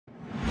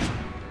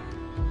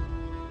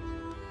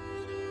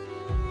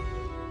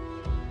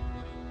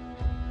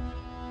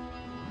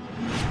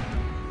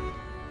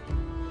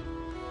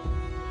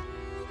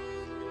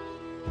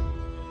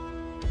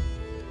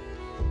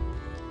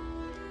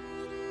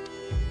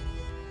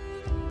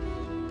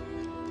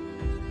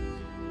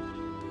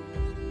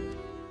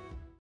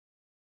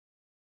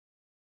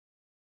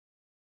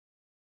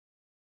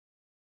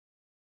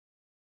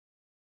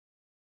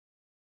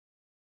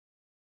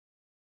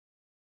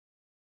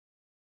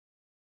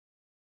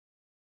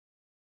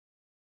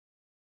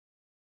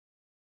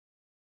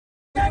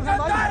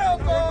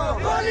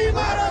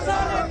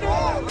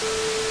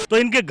तो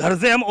इनके घर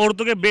से हम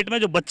औरतों के पेट में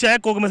जो बच्चा है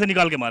कोक में से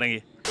निकाल के मारेंगे।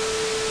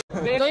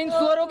 तो इन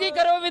सुअरों की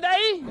करो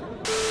विदाई।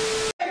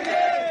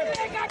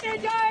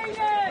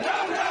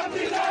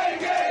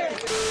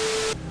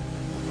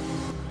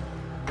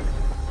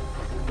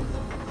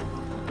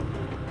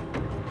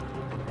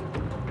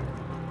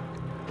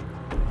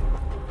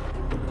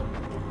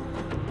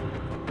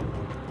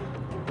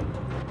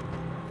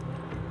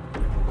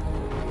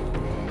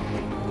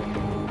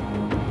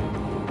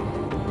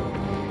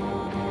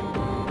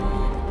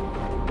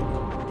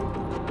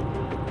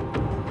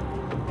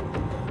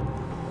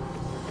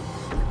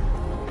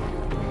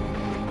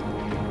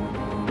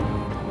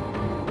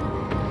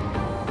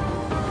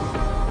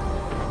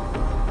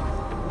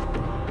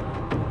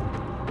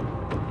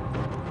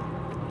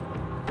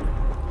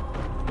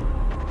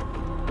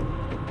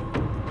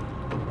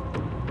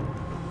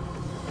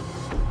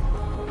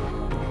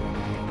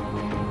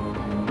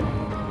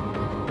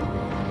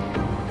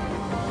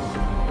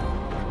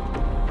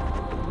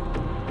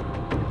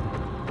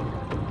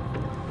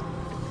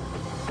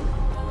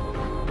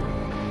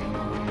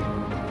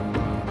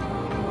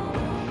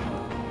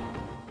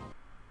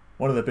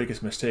 One of the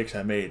biggest mistakes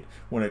I made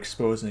when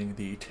exposing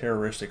the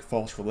terroristic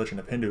false religion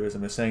of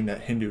Hinduism is saying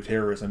that Hindu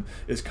terrorism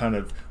is kind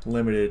of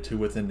limited to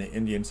within the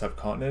Indian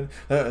subcontinent.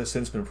 That has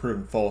since been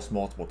proven false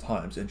multiple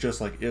times, and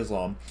just like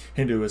Islam,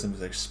 Hinduism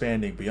is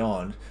expanding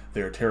beyond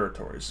their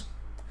territories,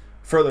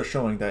 further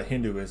showing that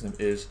Hinduism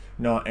is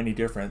not any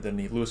different than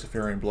the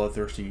Luciferian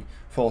bloodthirsty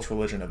false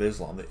religion of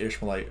Islam, the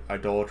Ishmaelite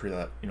idolatry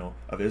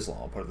of Islam,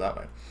 I'll put it that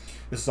way.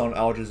 This is on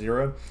Al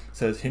Jazeera. It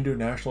says Hindu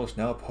nationalists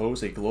now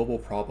pose a global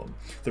problem.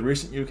 The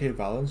recent UK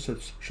violence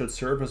should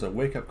serve as a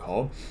wake-up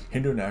call.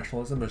 Hindu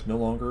nationalism is no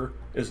longer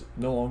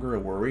a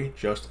worry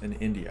just in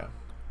India.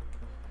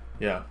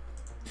 Yeah.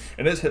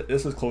 And this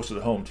is closer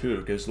to home too,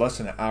 because less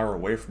than an hour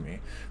away from me,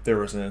 there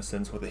was an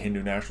instance with the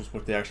Hindu nationalists,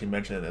 which they actually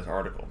mentioned in this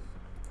article.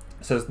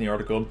 It says in the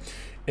article,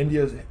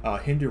 India's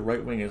Hindu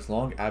right wing has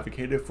long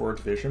advocated for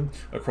its vision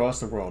across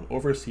the world.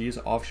 Overseas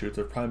offshoots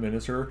of Prime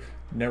Minister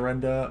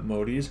Narendra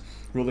Modi's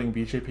ruling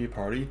BJP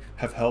party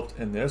have helped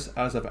in this,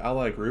 as have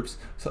allied groups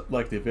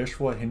like the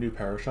Vishva Hindu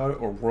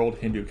Parishad or World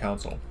Hindu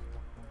Council.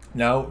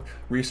 Now,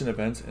 recent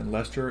events in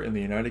Leicester in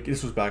the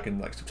this was back in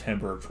like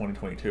September of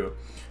 2022,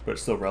 but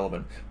it's still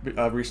relevant.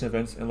 Recent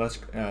events in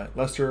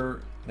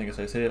Leicester, I think as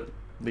I say it,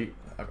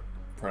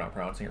 I'm not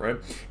pronouncing it right,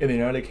 in the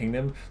United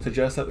Kingdom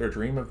suggests that their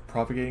dream of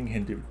propagating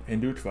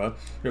Hindutva,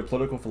 their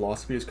political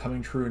philosophy, is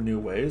coming true in new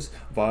ways,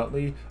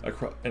 violently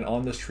and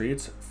on the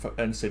streets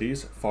and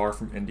cities far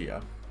from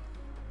India.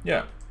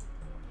 Yeah,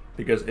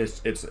 because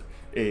it's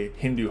a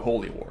Hindu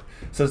holy war.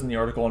 It says in the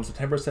article, on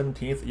September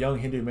 17th, young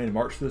Hindu men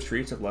marched through the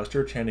streets of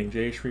Leicester chanting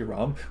Jai Shri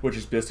Ram, which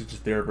is basically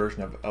just their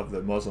version of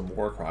the Muslim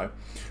war cry,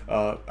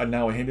 and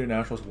now a Hindu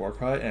nationalist war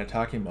cry, and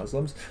attacking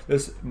Muslims.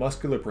 This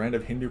muscular brand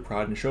of Hindu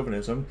pride and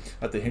chauvinism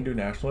that the Hindu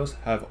nationalists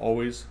have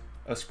always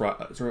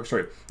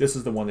this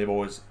is the one they've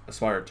always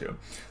aspired to.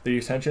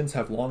 The tensions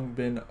have long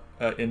been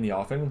in the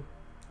offing.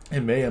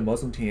 In May, a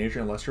Muslim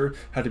teenager in Leicester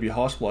had to be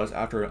hospitalized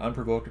after an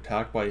unprovoked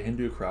attack by a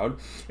Hindu crowd.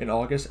 In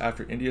August,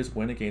 after India's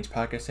win against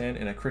Pakistan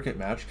in a cricket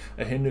match,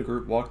 a Hindu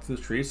group walked through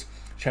the streets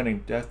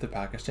chanting "Death to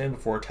Pakistan"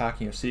 before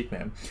attacking a Sikh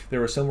man. There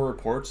were similar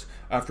reports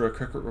after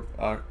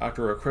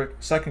a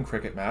second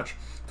cricket match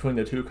between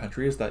the two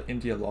countries that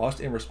India lost.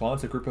 In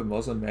response, a group of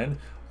Muslim men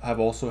have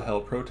also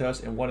held protests.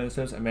 In one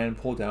instance, a man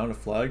pulled down a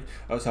flag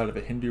outside of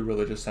a Hindu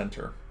religious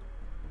center.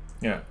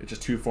 Yeah, it's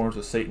just two forms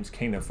of Satan's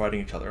kingdom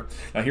fighting each other.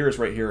 Now here is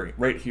right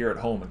here at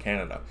home in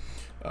Canada.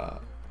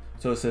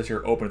 So it says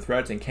here, open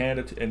threats in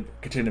Canada, and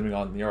continuing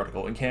on in the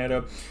article, in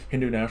Canada,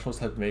 Hindu nationalists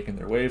have been making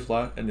their waves.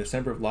 In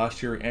December of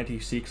last year,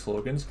 anti-Sikh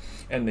slogans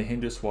and the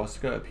Hindu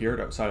swastika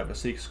appeared outside of a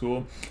Sikh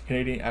school.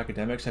 Canadian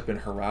academics have been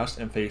harassed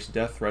and faced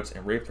death threats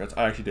and rape threats.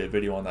 I actually did a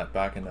video on that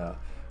back in, I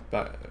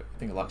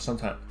think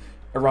sometime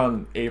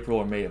around April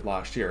or May of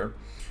last year.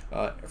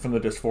 From the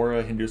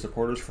Diaspora Hindu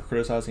supporters for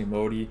criticizing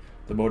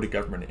the Modi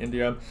government in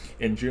India.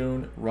 In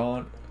June,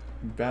 Ron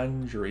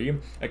Banjari,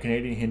 a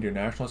Canadian Hindu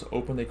nationalist,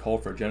 openly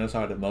called for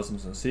genocide of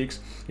Muslims and Sikhs.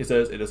 He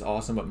says it is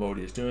awesome what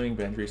Modi is doing.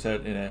 Banjari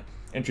said in an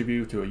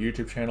interview to a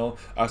YouTube channel,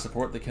 "I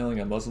support the killing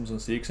of Muslims and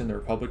Sikhs in the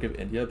Republic of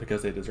India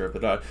because they deserve to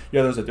die."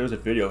 Yeah, there's a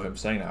video of him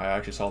saying that. I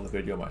actually saw the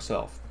video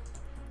myself.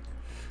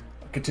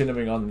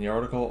 Continuing on in the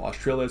article,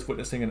 Australia is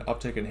witnessing an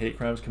uptick in hate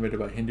crimes committed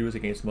by Hindus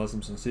against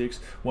Muslims and Sikhs.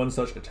 One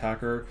such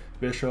attacker,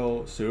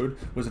 Vishwa Sood,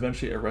 was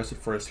eventually arrested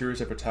for a series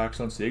of attacks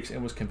on Sikhs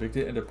and was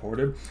convicted and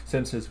deported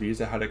since his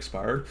visa had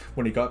expired.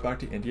 When he got back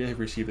to India, he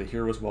received a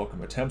hero's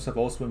welcome. Attempts have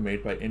also been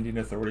made by Indian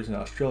authorities in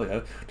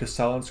Australia to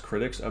silence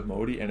critics of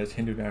Modi and his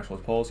Hindu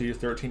nationalist policies.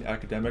 13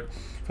 academic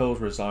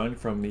fellows resigned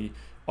from the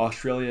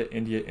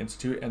Australia-India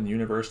Institute and the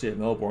University of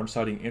Melbourne,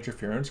 citing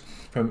interference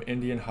from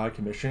Indian High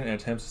Commission and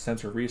attempts to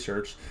censor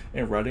research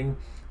and writing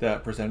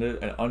that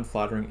presented an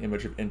unflattering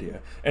image of India.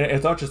 And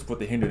it's not just with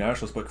the Hindu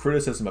nationalists, but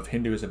criticism of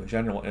Hinduism in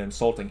general and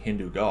insulting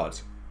Hindu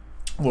gods.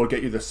 will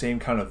get you the same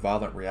kind of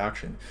violent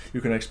reaction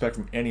you can expect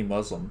from any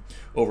Muslim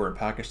over in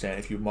Pakistan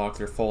if you mock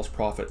their false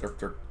prophet,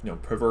 or their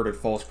perverted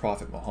false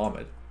prophet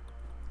Muhammad.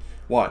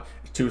 Why?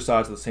 It's two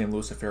sides of the same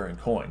Luciferian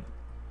coin.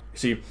 You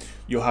see,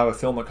 you'll have a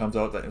film that comes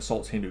out that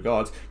insults Hindu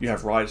gods. You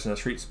have riots in the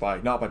streets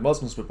not by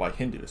Muslims, but by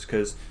Hindus,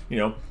 because,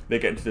 they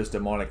get into this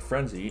demonic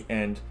frenzy.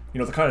 And,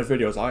 the kind of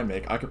videos I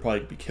make, I could probably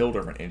be killed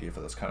over in India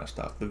for this kind of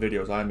stuff. The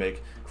videos I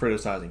make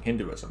criticizing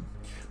Hinduism.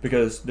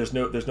 Because there's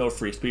no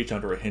free speech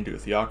under a Hindu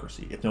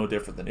theocracy. It's no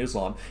different than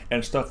Islam.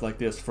 And stuff like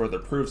this further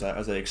proves that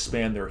as they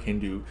expand their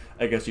Hindu,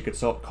 I guess you could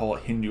call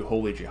it Hindu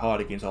holy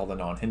jihad against all the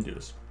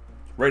non-Hindus.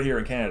 Right here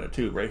in Canada,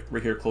 too, right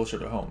here closer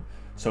to home.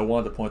 So I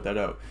wanted to point that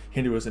out.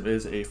 Hinduism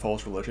is a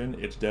false religion.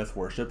 It's death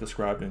worship,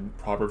 described in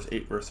Proverbs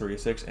 8 verse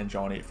 36 and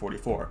John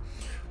 8:44.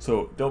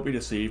 So don't be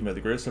deceived. May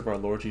the grace of our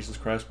Lord Jesus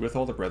Christ be with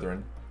all the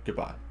brethren.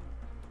 Goodbye.